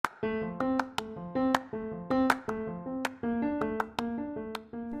In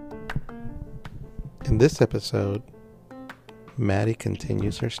this episode, Maddie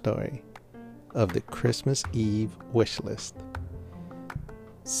continues her story of the Christmas Eve wish list.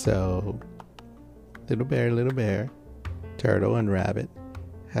 So, Little Bear, Turtle, and Rabbit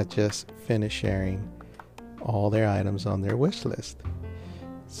had just finished sharing all their items on their wish list.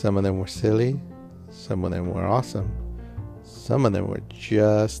 Some of them were silly, some of them were awesome, some of them were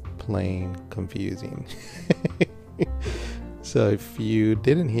just plain confusing. So if you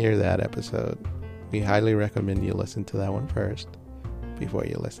didn't hear that episode, we highly recommend you listen to that one first before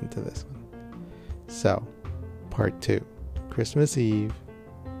you listen to this one. So, part 2, Christmas Eve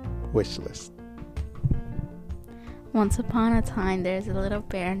wish list. Once upon a time, there's a little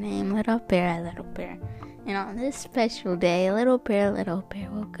bear named Little Bear. And on this special day, Little Bear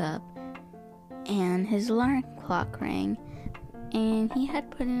woke up and his alarm clock rang. And he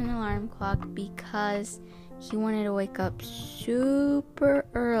had put in an alarm clock because he wanted to wake up super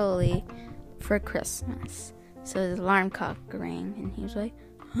early for Christmas. So his alarm clock rang and he was like,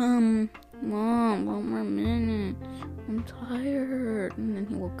 Mom, 1 more minute. I'm tired. And then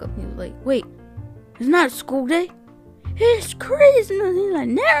he woke up and he was like, wait, it's not a school day. It's Christmas. He's like,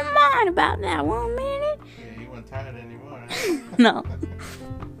 never mind about that 1 minute. Yeah, he wasn't tired anymore. No.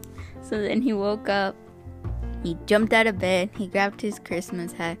 So then he woke up. He jumped out of bed. He grabbed his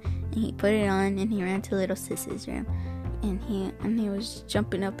Christmas hat and he put it on and he ran to little Sis's room. And he was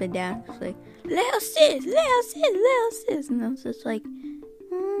jumping up and down. He was like, little sis. And I was just like,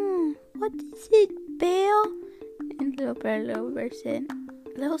 what is it, Bill? And little bear said,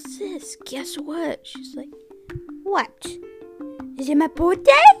 little sis, guess what? She's like, what? Is it my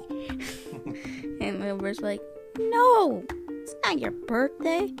birthday? And little bear's like, no, it's not your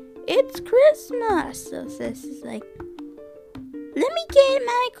birthday. It's Christmas. So sis is like, let me get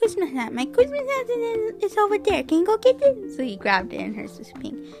my Christmas hat. My Christmas hat is over there. Can you go get it? So he grabbed it and hers was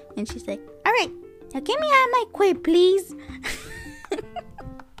pink. And she's like, alright, now get me out of my crib, please.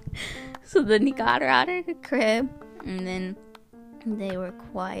 So then he got her out of the crib. And then they were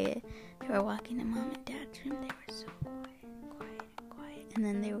quiet. They were walking to Mom and Dad's room. They were so quiet. And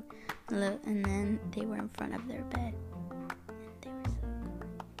then they were in front of their bed.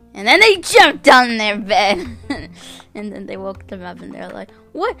 And then they jumped on their bed. And then they woke them up and they're like,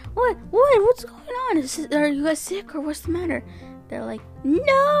 what's going on? Are you guys sick or what's the matter? They're like,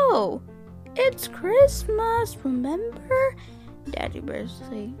 no, it's Christmas, remember? Daddy Bear's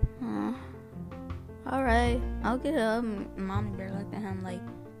like, alright, I'll get up. And Mommy Bear looked at him like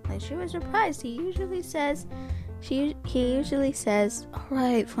she was surprised. He usually says,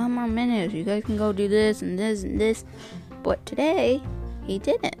 alright, 5 more minutes. You guys can go do this and this and this. But today, he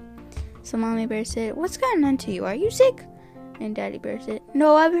didn't. So Mommy Bear said, what's gotten into you? Are you sick? And Daddy Bear said,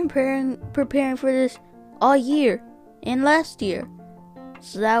 no, I've been preparing for this all year and last year.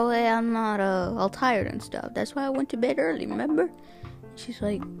 So that way I'm not all tired and stuff. That's why I went to bed early, remember? And she's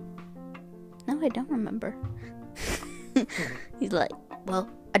like, no, I don't remember. He's like, well,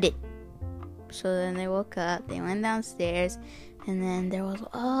 I did. So then they woke up, they went downstairs, and then there was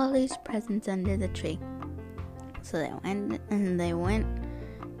all these presents under the tree. So they went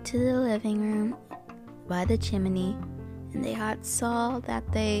to the living room by the chimney, and they saw that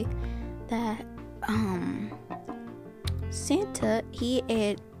Santa he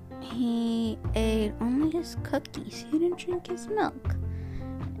ate only his cookies. He didn't drink his milk,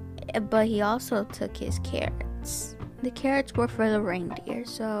 but he also took his carrots. The carrots were for the reindeer,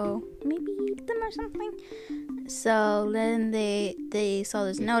 so maybe eat them or something. So then they saw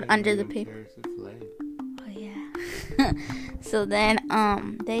this note under the paper. So then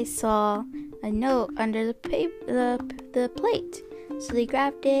they saw a note under the plate. So they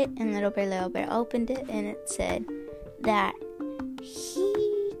grabbed it, and Little Bear opened it, and it said that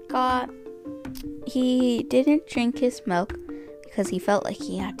he didn't drink his milk because he felt like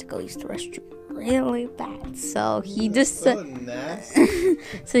he had to go use the restroom really bad. So he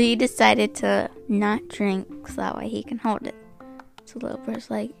he decided to not drink so that way he can hold it. So Little Bear's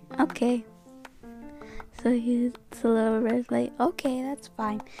like, okay. So Little Bear's like, okay, that's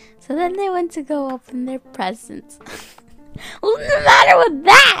fine. So then they went to go open their presents. What's the matter with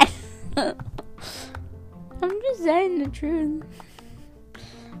that? I'm just saying the truth.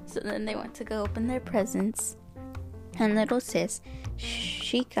 So then they went to go open their presents. And little sis,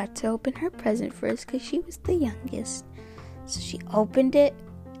 she got to open her present first because she was the youngest. So she opened it,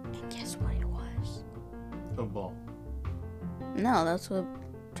 and guess what it was? A ball. No, that's what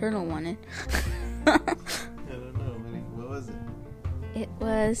Turtle wanted. I don't know, what was it? It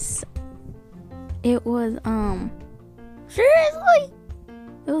was, seriously?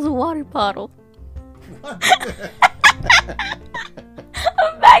 It was a water bottle. What?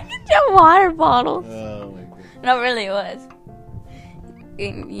 A package of water bottles. Oh my god. No, really, it was.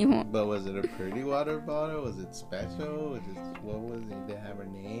 But was it a pretty water bottle? Was it special? What was it? Did it have her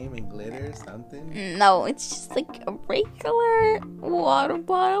name and glitter? Something? No, it's just like a regular water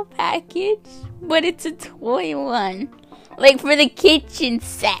bottle package, but it's a toy one, like for the kitchen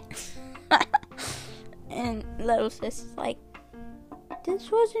set. And little sis is like, this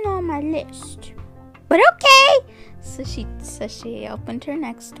wasn't on my list, but okay. So she opened her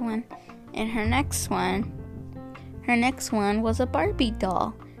next one, and her next one was a Barbie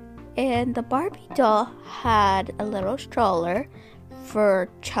doll. And the Barbie doll had a little stroller for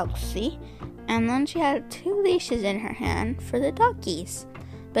Chelsea, and then she had 2 leashes in her hand for the doggies.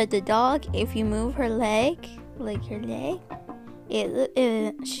 But the dog, if you move her leg, like her leg,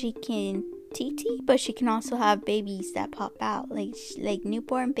 she can TT, but she can also have babies that pop out, like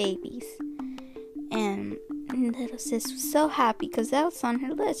newborn babies. And little sis was so happy because that was on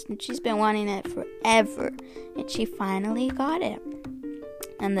her list, and she's been wanting it forever, and she finally got it.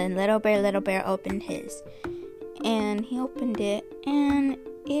 And then little bear opened his, and he opened it, and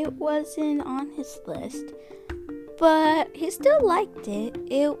it wasn't on his list, but he still liked it.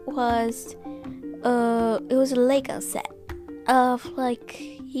 It was a Lego set of, like,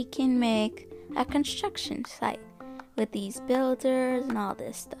 he can make a construction site with these builders and all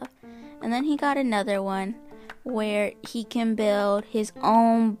this stuff. And then he got another one where he can build his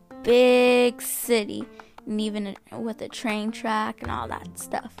own big city, and even with a train track and all that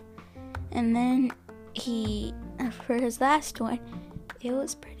stuff. And then for his last one, it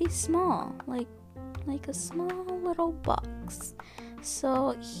was pretty small, like a small little box.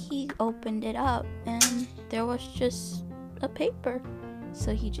 So he opened it up, and there was just a paper.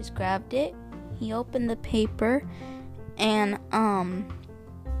 So he just grabbed it, he opened the paper, and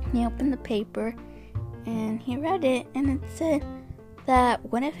he read it, and it said that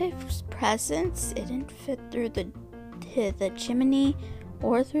one of his presents, it didn't fit through the chimney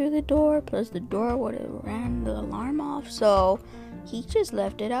or through the door, plus the door would have ran the alarm off, so he just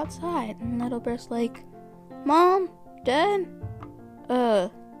left it outside. And little bear's like, Mom, Dad,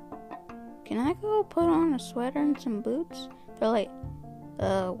 can I go put on a sweater and some boots? They're like,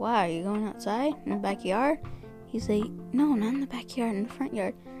 why, are you going outside in the backyard? He's like, no, not in the backyard, in the front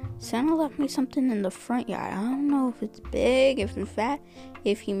yard. Santa left me something in the front yard. I don't know if it's big, if it's fat,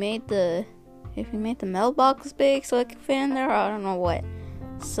 if he made the mailbox big so it could fit in there, or I don't know what.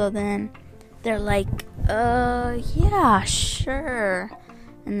 So then they're like, yeah, sure.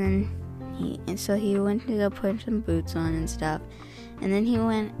 And then he went to go put some boots on and stuff. And then he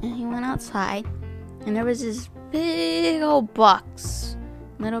went outside, and there was this big old box.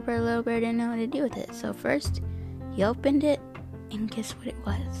 Little bear didn't know what to do with it. So first, he opened it, and guess what it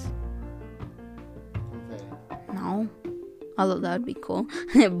was? Okay. No. Although that would be cool.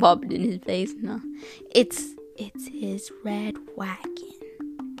 It bobbed in his face. No. It's his red wagon.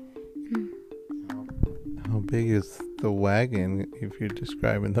 How big is the wagon if you're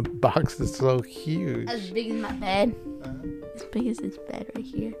describing the box? Is so huge. As big as my bed. As big as this bed right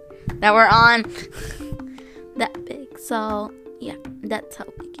here that we're on. That big. So, yeah, that's how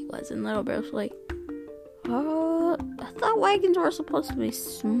big he was. And little bear was like, I thought wagons were supposed to be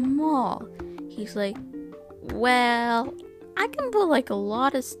small. He's like, well, I can put like a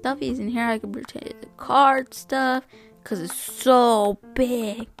lot of stuffies in here. I can put the card stuff because it's so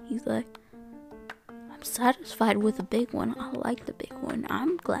big. He's like, I'm satisfied with a big one. I like the big one.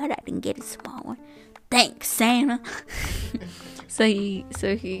 I'm glad I didn't get a small one. Thanks, Santa. So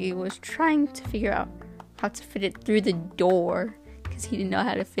he was trying to figure out how to fit it through the door because he didn't know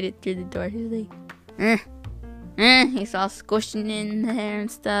how to fit it through the door. He was like, he's all squishing in there and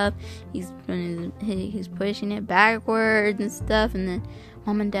stuff. He's pushing it backwards and stuff. And then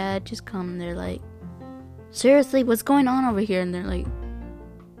Mom and Dad just come and they're like, seriously, what's going on over here? And they're like,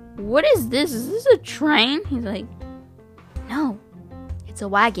 what is this? Is this a train? He's like, no, it's a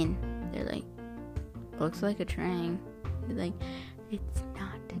wagon. They're like, looks like a train. He's like, it's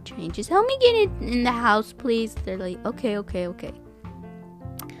not a train. Just help me get it in the house, please. They're like, okay.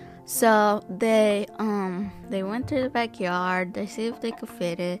 So they went to the backyard. They see if they could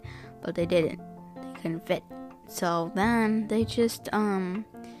fit it, but they didn't. They couldn't fit. So then they just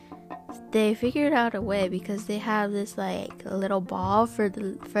they figured out a way because they have this like a little ball for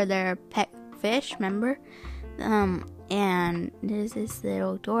their pet fish, remember? And there's this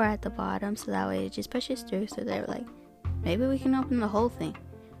little door at the bottom, so that way it just pushes through. So they were like, maybe we can open the whole thing,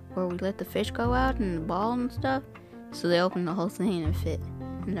 where we let the fish go out and the ball and stuff. So they opened the whole thing and it fit.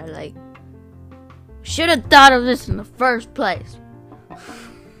 And they're like, should have thought of this in the first place.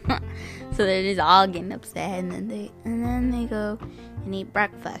 So they're just all getting upset, and then they go and eat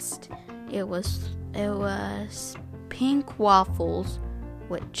breakfast. It was pink waffles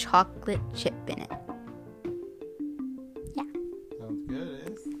with chocolate chip in it. Yeah. Sounds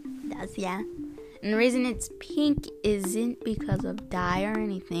good, It does, yeah. And the reason it's pink isn't because of dye or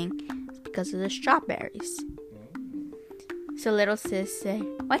anything. It's because of the strawberries. So little sis said,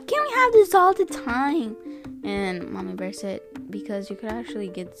 "Why can't we have this all the time?" And Mommy Bear said, "Because you could actually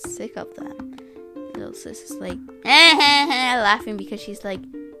get sick of them." Little sis is like, laughing because she's like,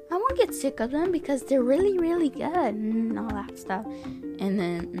 "I won't get sick of them because they're really, really good," and all that stuff. And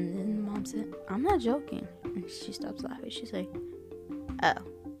then Mom said, "I'm not joking." And she stops laughing. She's like, "Oh,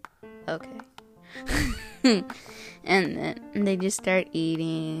 okay." and then they just start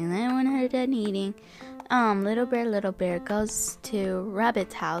eating. And then when they're done eating, Little Bear goes to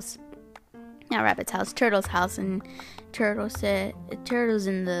Turtle's house, and Turtle's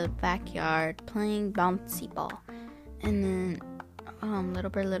in the backyard playing bouncy ball. And then Little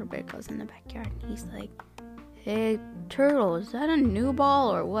Bear goes in the backyard, and he's like, "Hey, Turtle, is that a new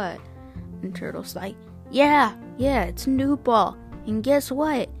ball or what?" And Turtle's like, Yeah, it's a new ball. And guess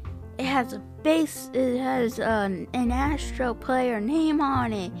what? It has an Astro player name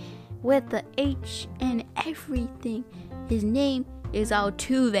on it with the H and everything. His name is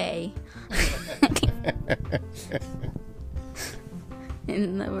Altuve."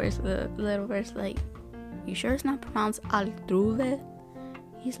 And the little verse like, "You sure it's not pronounced Altuve?"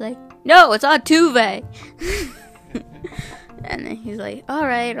 He's like, "No, it's Altuve." And then he's like, all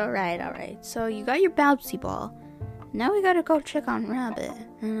right. So you got your bouncy ball. Now we gotta go check on Rabbit."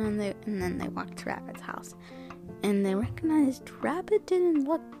 And then they walked to Rabbit's house, and they recognized Rabbit didn't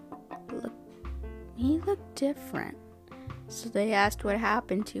look. He looked different. So they asked what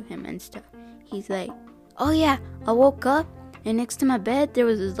happened to him and stuff. He's like, "Oh yeah, I woke up, and next to my bed there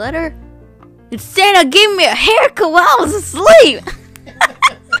was this letter. And Santa gave me a haircut while I was asleep."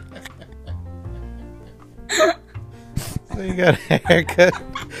 So you got a haircut.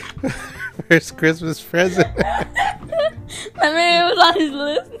 First Christmas present. I mean, it was on his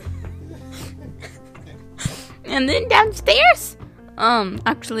list. And then downstairs,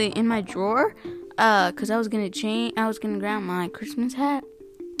 actually in my drawer, cause I was gonna grab my Christmas hat.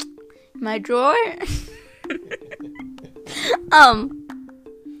 My drawer,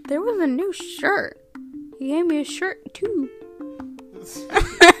 there was a new shirt. He gave me a shirt too.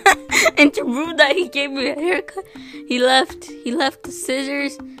 And to prove that he gave me a haircut, he left the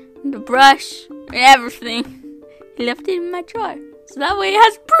scissors, the brush, and everything. He left it in my drawer, so that way he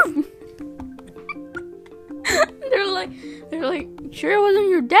has proof. They're like, "Sure it wasn't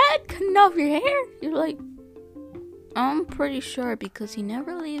your dad cutting off your hair?" You're like, "I'm pretty sure, because he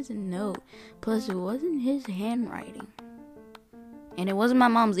never leaves a note. Plus, it wasn't his handwriting, and it wasn't my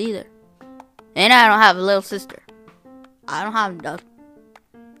mom's either. And I don't have a little sister. I don't have nothing.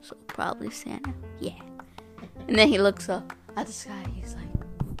 So probably Santa, yeah." And then he looks up at the sky. He's like,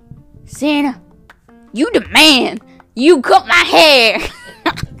 "Santa, you the man. You cut my hair."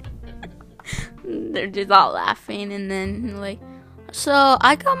 They're just all laughing. And then like, "So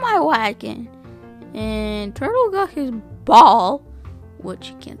I got my wagon, and Turtle got his ball," which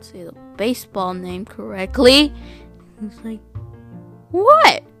you can't say the baseball name correctly. He's like,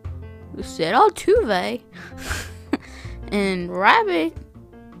 "What? You said Altuve." And Rabbit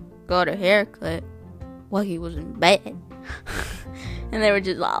got a haircut while he was in bed. And they were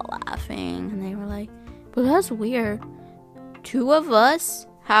just all laughing, and they were like, "But that's weird. Two of us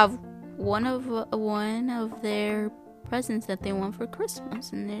have one of their presents that they want for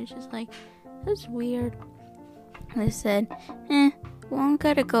Christmas," and they're just like, "That's weird." And they said, well, I'm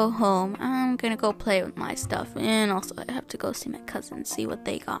gonna go home. I'm gonna go play with my stuff, and also I have to go see my cousins, see what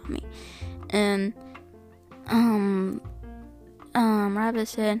they got me. And Rabbit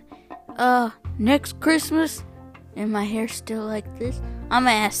said, "Next Christmas, and my hair's still like this, I'm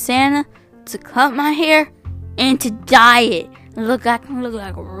gonna ask Santa to cut my hair and to dye it. Look like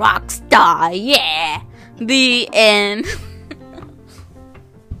a rock star, yeah." The end.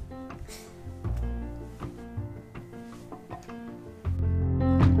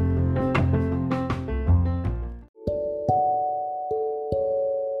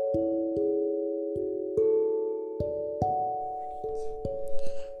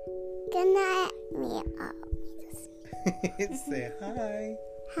 Good night, meow. Say hi.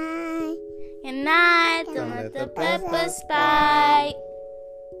 Hi. Good night, Don't let the Peppa Spy.